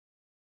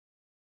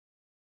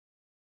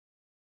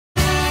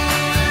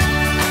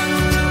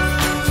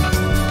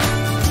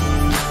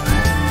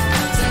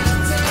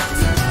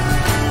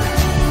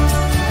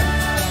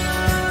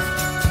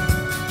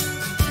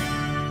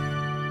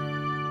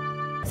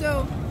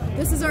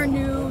this is our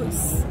new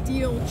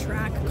steel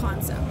track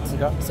concept.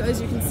 Okay. So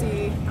as you can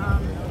see,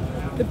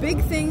 the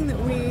big thing that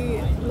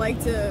we like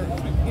to,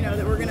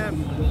 that we're gonna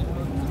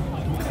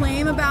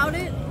claim about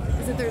it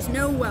is that there's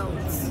no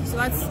welds. So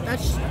that's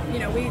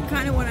we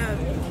kind of want to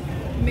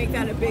make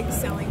that a big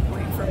selling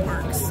point for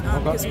parks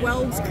because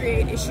welds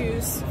create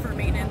issues for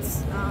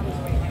maintenance.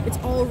 It's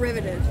all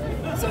riveted,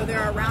 so there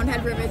are round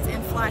head rivets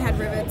and flat head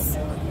rivets.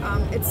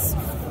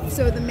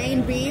 So the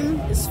main beam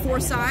is 4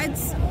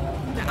 sides.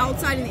 The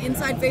outside and the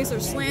inside face are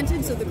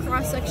slanted, so the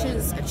cross section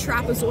is a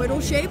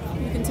trapezoidal shape.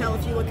 You can tell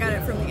if you look at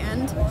it from the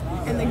end.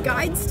 And the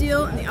guide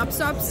steel and the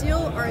upstop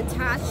steel are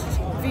attached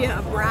via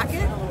a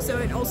bracket, so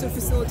it also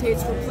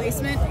facilitates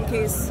replacement in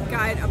case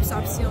guide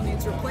upstop steel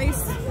needs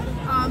replaced.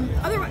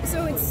 Otherwise,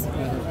 so it's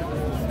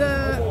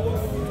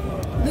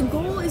the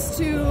goal is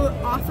to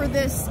offer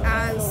this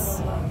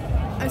as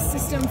a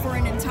system for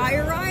an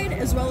entire ride,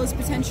 as well as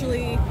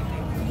potentially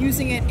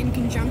using it in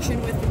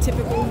conjunction with the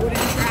typical wooden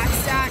track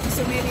stack.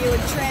 So maybe it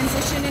would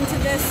transition into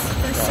this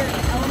for certain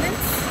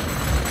elements.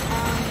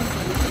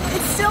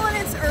 It's still in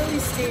its early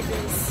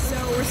stages, so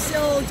we're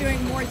still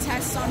doing more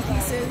tests on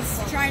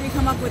pieces, trying to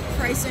come up with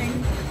pricing,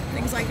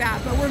 things like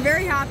that. But we're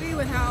very happy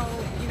with how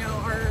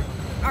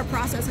our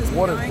process has been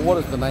going. What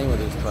is the name of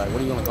this track?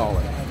 What are you going to call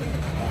it?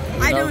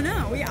 I don't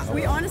know.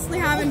 We honestly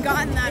haven't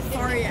gotten that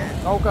far yet.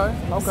 Okay.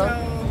 So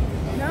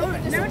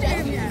no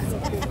name yet.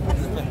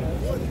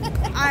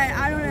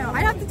 I don't know.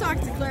 I have to talk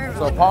to Claire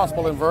about So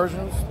possible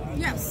inversions?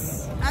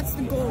 Yes, that's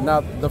the goal.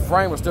 Now the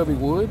frame will still be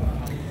wood?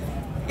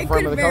 It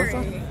could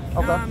vary.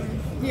 Okay.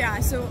 Yeah,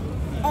 so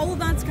all of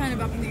that's kind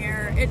of up in the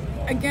air. It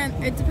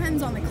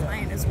depends on the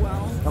client as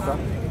well. Okay.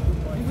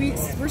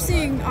 We're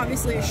seeing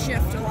obviously a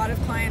shift. A lot of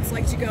clients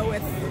like to go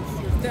with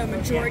the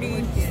majority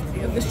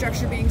of the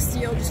structure being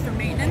steel just for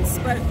maintenance,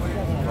 but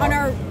on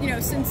our,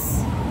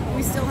 since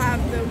we still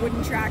have the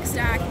wooden track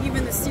stack,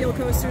 even the steel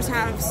coasters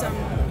have some,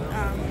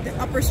 the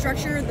upper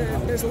structure,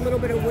 there's a little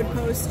bit of wood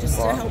post just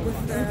to help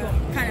with the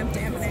kind of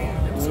dampening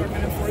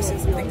absorbent of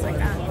forces and things like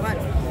that.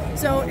 But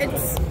so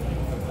it's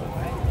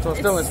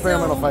still in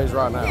experimental phase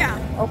right now.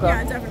 Yeah. Okay.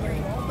 Yeah, definitely.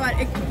 But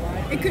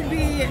it could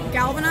be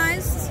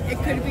galvanized. It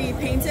could be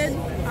painted.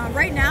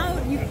 Right now,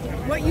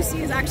 what you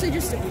see is actually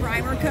just a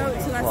primer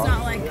coat, so that's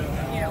not like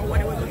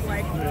what it would look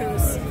like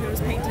if it was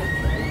painted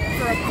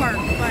for a park.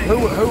 But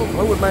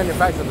who would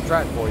manufacture the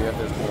track for you at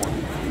this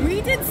point?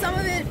 We did some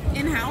of it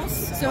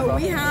in-house, so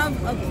we have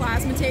a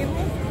plasma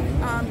table.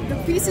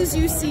 The pieces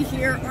you see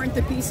here aren't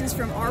the pieces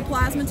from our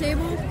plasma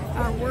table.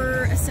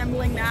 We're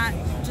assembling that,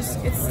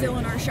 it's still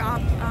in our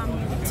shop.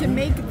 To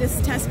make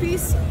this test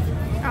piece,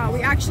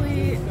 we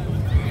actually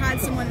had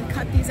someone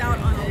cut these out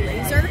on a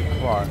laser.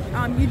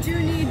 Right. You do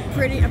need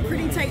a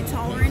pretty tight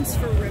tolerance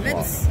for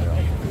rivets.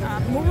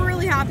 We're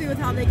really happy with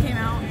how they came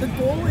out. The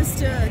goal is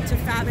to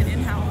fab it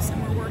in-house,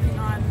 and we're working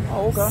on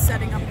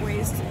setting up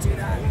ways to do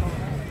that.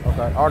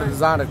 Okay. Are they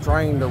designed a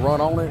train to run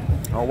on it?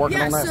 Or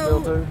working on that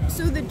still too?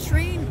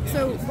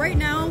 So right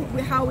now,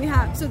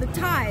 the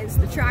ties,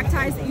 the track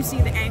ties that you see,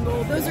 the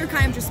angle, those are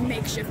kind of just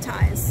makeshift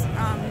ties.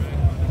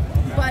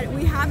 But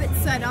we have it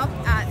set up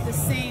at the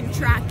same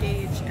track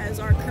gauge as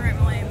our current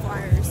Millennium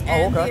Flyers.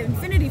 And the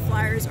Infinity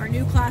Flyers, our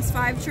new Class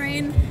 5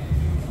 train,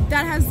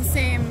 that has the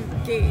same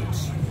gauge.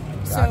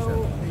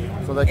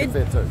 Gotcha. So they can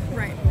fit too?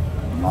 Right.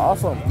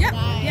 Awesome. Yep.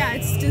 Yeah,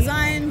 it's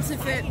designed to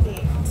fit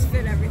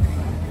everything.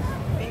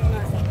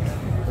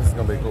 This is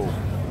going to be cool.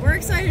 We're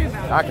excited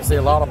about it. I can see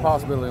a lot of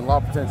possibility and a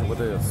lot of potential with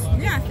this.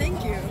 Yeah,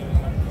 thank you.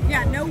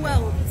 Yeah, no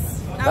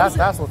welds.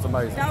 That's what's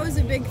amazing. That was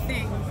a big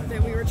thing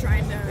that we were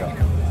trying to,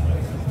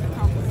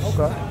 accomplish.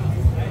 Okay.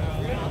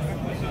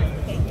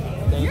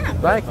 Yeah.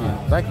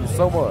 Thank you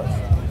so much.